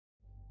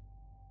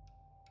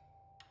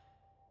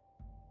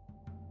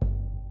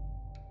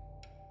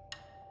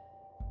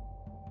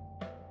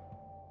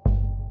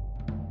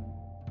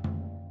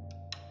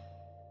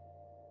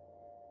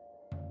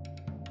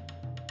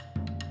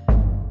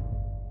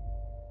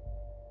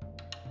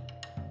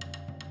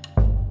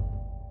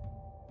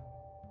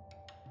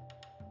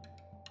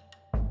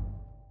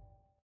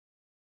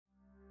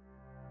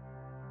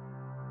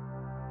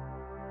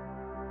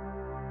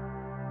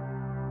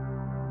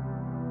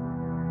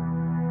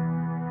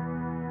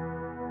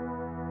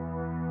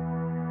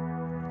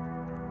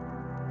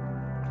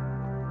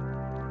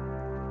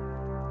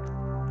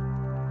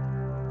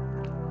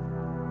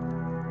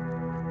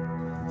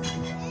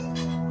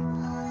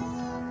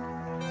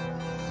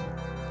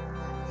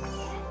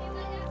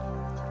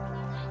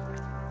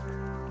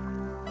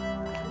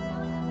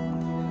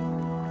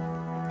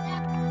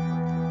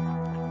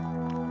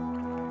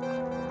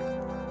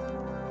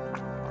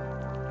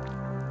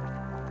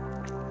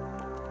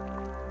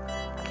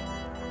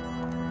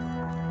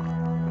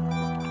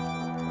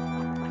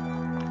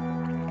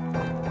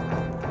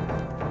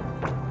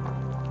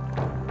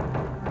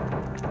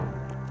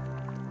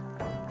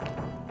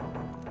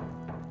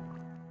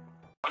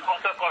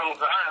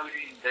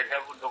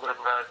দেখাবো ডোকরা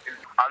করা হচ্ছে।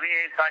 আমি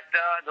এই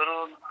কাজটা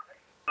ধরুন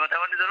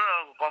মোটামুটি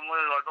কম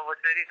অল্প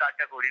বছরেরই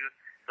কাজটা করি।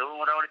 তবু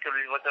মোটামুটি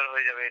 40 বছর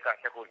হয়ে যাবে এই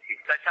কাজটা করছি।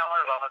 কাজটা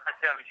আমার বাবার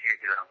কাছে আমি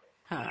শিখেছিলাম।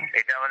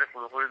 এটা আমাদের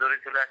পুরোপুরি ধরে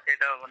চলে আসছে।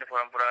 এটা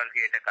পরম্পরা আর কি।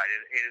 এটা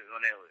কাজের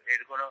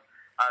এর কোনো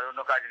আর অন্য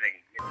কাজ নেই।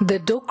 The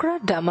Dokra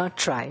Damar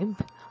Tribe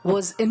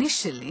was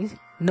initially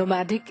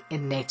nomadic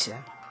in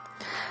nature.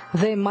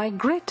 They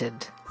migrated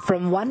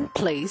from one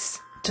place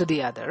to the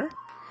other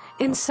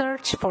in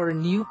search for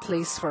a new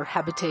place for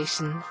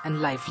habitation and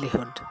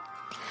livelihood,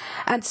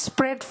 and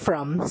spread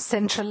from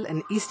central and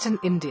eastern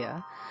India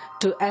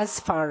to as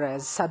far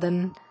as southern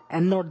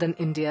and northern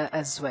India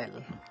as well.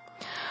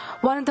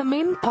 One of the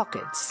main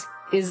pockets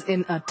is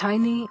in a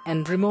tiny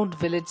and remote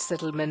village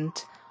settlement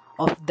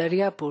of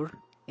Daryapur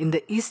in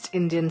the East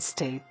Indian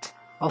state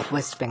of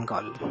West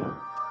Bengal.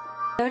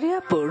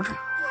 Daryapur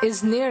is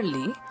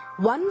nearly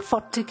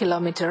 140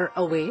 kilometers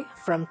away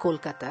from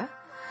Kolkata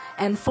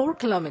and 4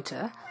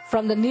 kilometers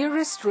from the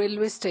nearest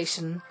railway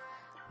station,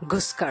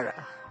 Guskara.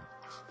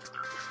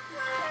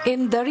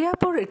 In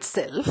Daryapur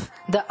itself,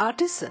 the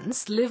artisans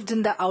lived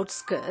in the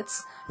outskirts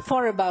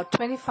for about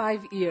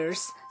 25 years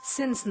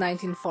since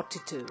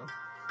 1942.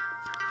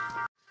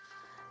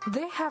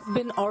 They have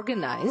been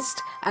organized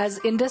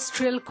as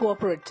industrial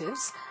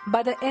cooperatives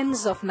by the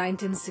ends of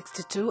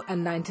 1962 and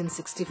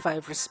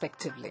 1965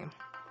 respectively.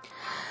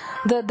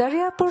 The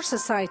Daryapur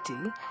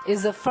Society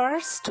is the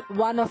first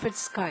one of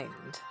its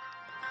kind.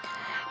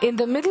 In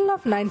the middle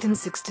of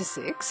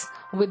 1966,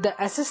 with the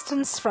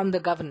assistance from the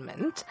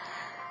government,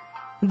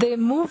 they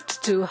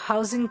moved to a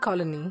housing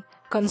colony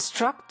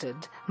constructed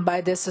by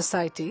their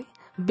society,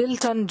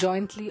 built on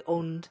jointly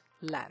owned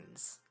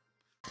lands.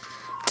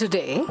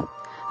 Today,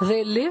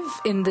 they live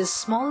in this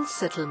small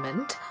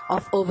settlement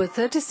of over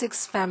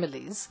 36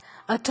 families,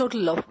 a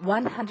total of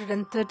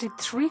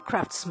 133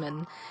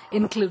 craftsmen,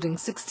 including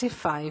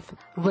 65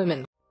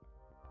 women.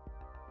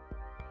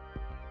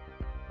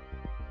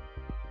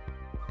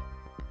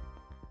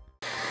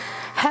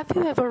 Have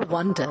you ever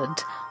wondered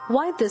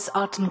why this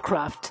art and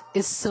craft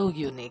is so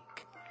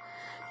unique?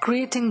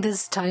 Creating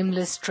these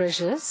timeless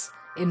treasures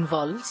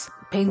involves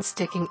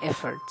painstaking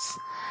efforts,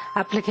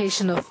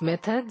 application of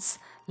methods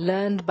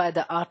learned by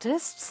the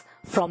artists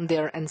from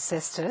their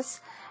ancestors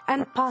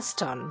and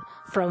passed on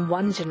from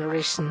one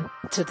generation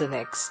to the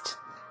next.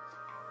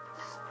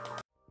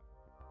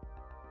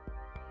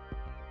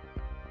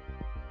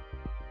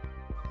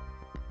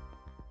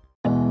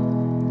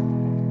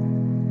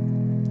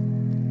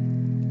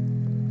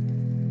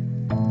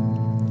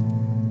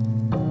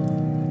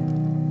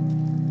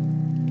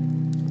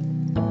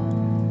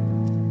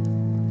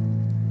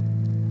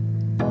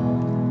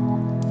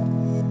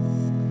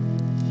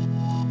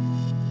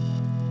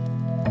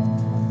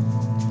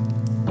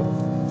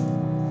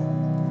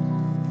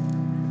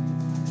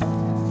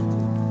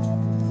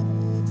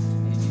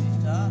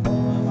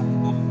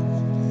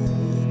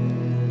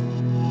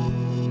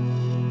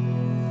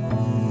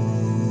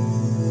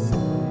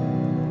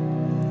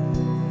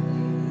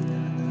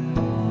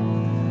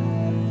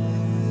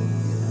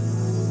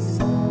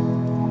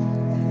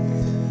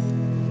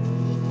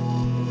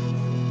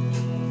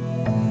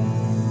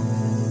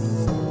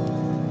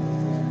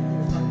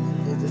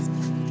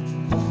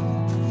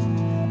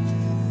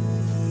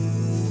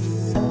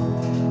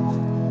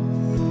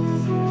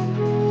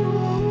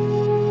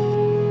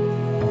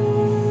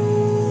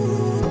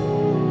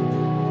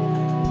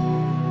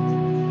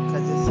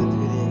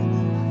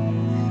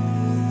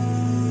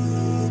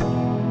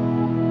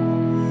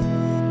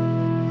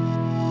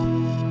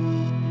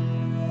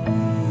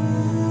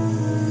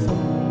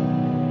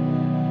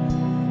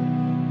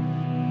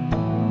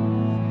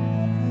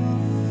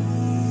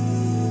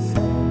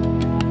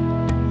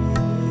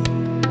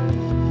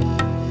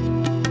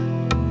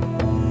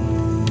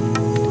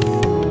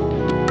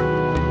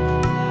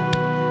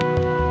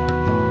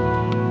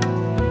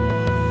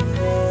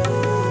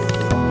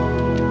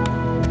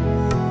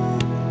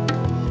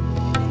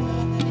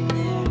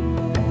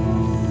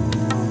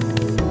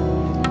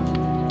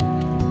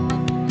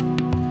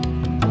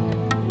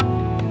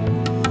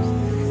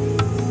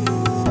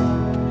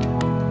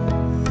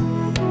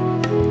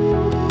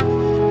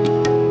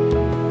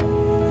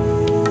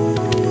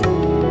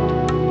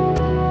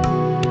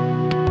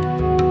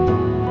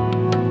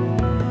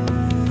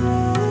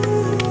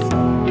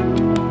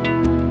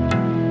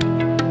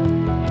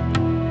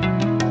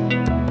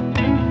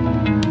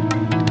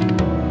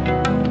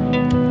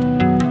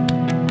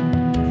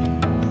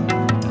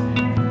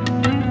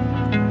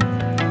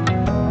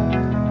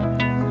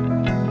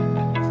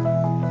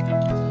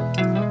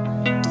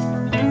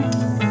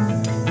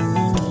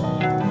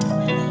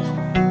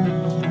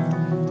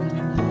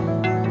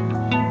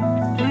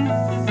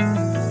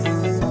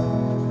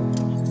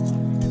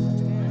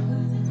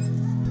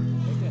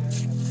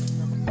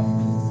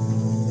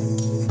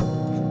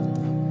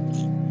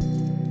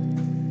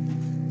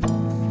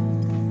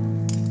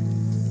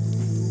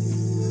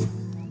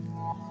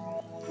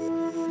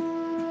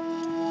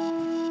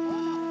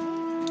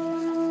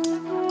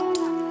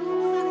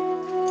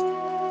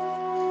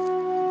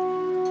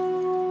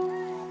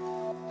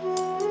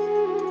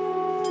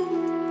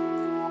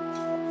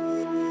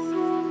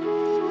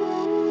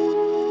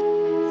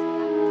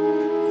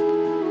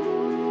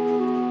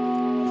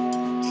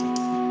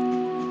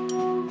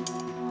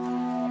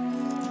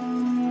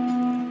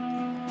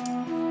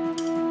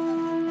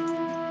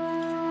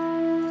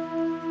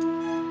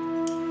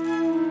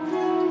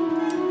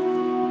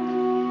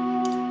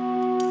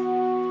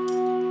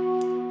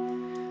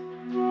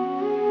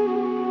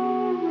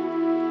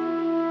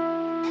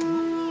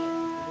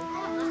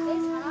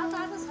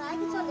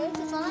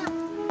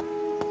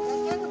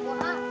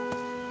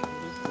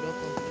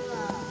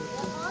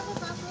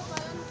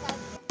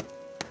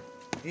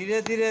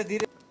 धीरे धीरे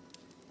धीरे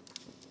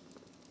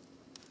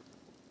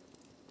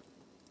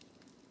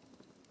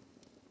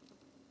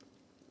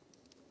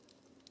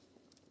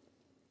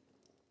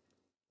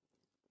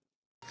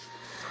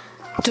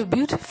To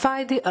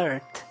beautify the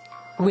earth,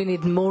 we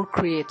need more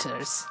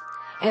creators,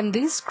 and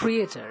these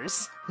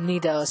creators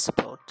need our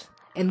support,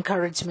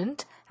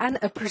 encouragement, and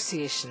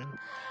appreciation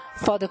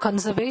for the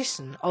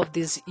conservation of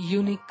this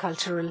unique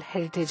cultural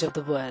heritage of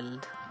the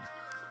world.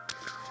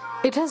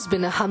 It has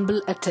been a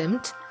humble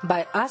attempt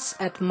by us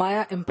at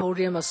Maya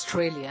Emporium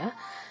Australia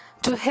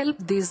to help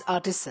these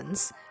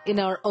artisans in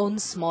our own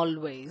small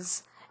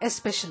ways,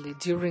 especially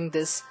during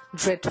this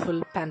dreadful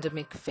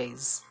pandemic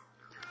phase.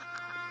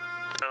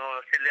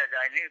 Australia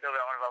যাইনি, তবে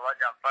আমার বাবা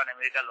Japan,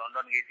 America,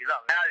 London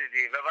গিয়েছিলাম। হ্যাঁ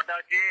দিদি, ব্যাপারটা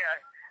হচ্ছে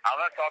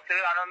আমার সব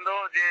থেকে আনন্দ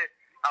যে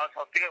আমার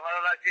সব থেকে ভালো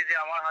লাগছে যে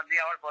আমার হাত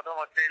দিয়ে আমার প্রথম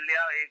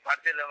অস্ট্রেলিয়া এই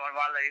ভারতের আমার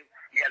মাল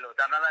গেল।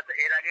 জানালা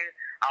এর আগে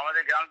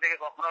আমাদের গ্রাম থেকে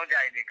কখনো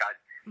যায়নি কাজ।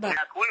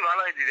 খুবই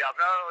ভালো হয়েছে দিদি।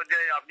 আপনার যে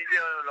আপনি যে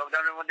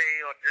লকডাউনের মধ্যে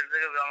এই অস্ট্রেলিয়া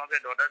থেকে আমাকে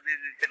ডটার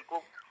দিয়ে দিচ্ছেন,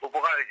 খুব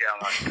উপকার হয়েছে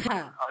আমার।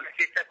 অনেক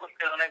চেষ্টা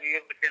করছেন, অনেক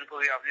ইয়ে করছেন,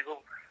 খুবই আপনি খুব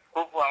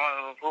খুব আমার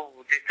খুব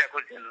চেষ্টা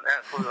করছেন।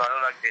 হ্যাঁ, খুব ভালো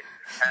লাগছে।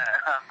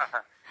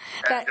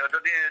 হ্যাঁ,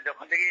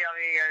 যখন থেকেই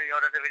আমি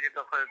অর্ডারটা পেয়েছি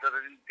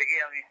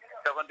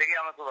তখন থেকেই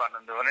আমার খুব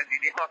আনন্দ, মানে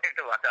দিদি আমাকে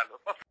একটু বাঁচালো।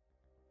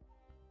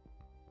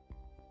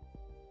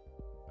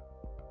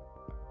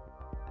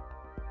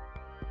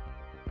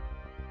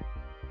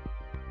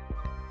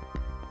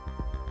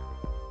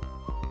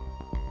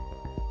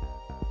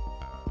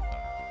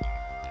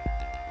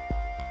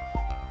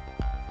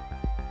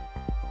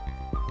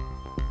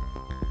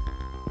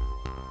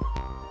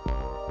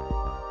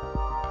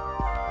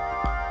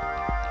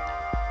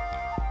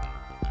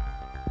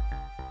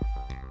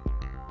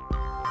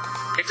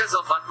 It is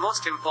of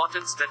utmost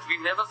importance that we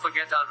never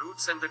forget our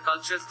roots and the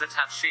cultures that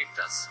have shaped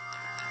us.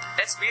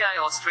 SBI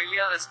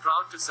Australia is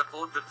proud to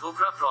support the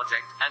Dokra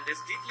project and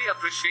is deeply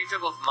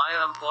appreciative of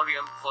Maya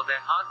Emporium for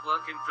their hard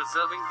work in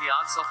preserving the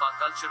arts of our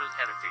cultural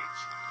heritage.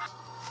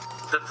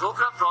 The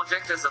Dokra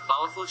project is a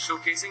powerful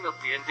showcasing of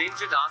the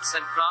endangered arts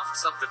and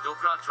crafts of the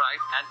Dokra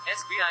tribe, and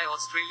SBI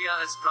Australia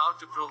is proud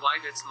to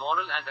provide its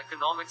moral and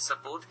economic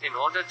support in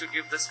order to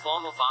give this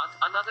form of art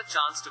another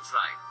chance to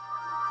thrive.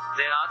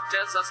 Their art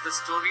tells us the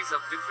stories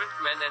of different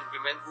men and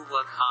women who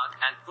work hard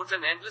and put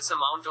an endless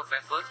amount of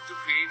effort to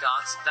create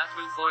arts that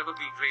will forever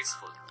be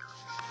graceful.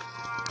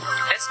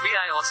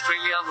 SBI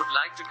Australia would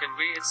like to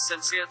convey its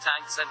sincere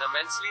thanks and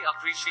immensely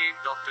appreciate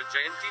Dr.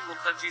 Jayanti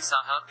Mukherjee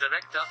Sahab,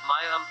 Director,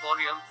 Maya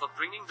Emporium, for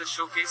bringing the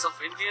showcase of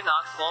Indian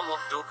art form of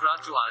Dokra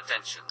to our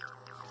attention.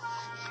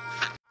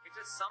 It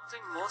is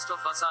something most of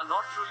us are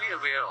not truly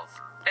aware of.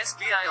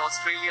 SBI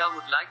Australia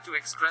would like to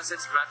express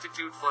its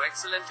gratitude for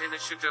excellent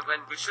initiative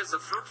and wishes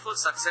a fruitful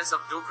success of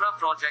Dokra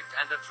project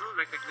and a true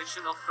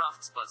recognition of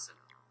craftsperson.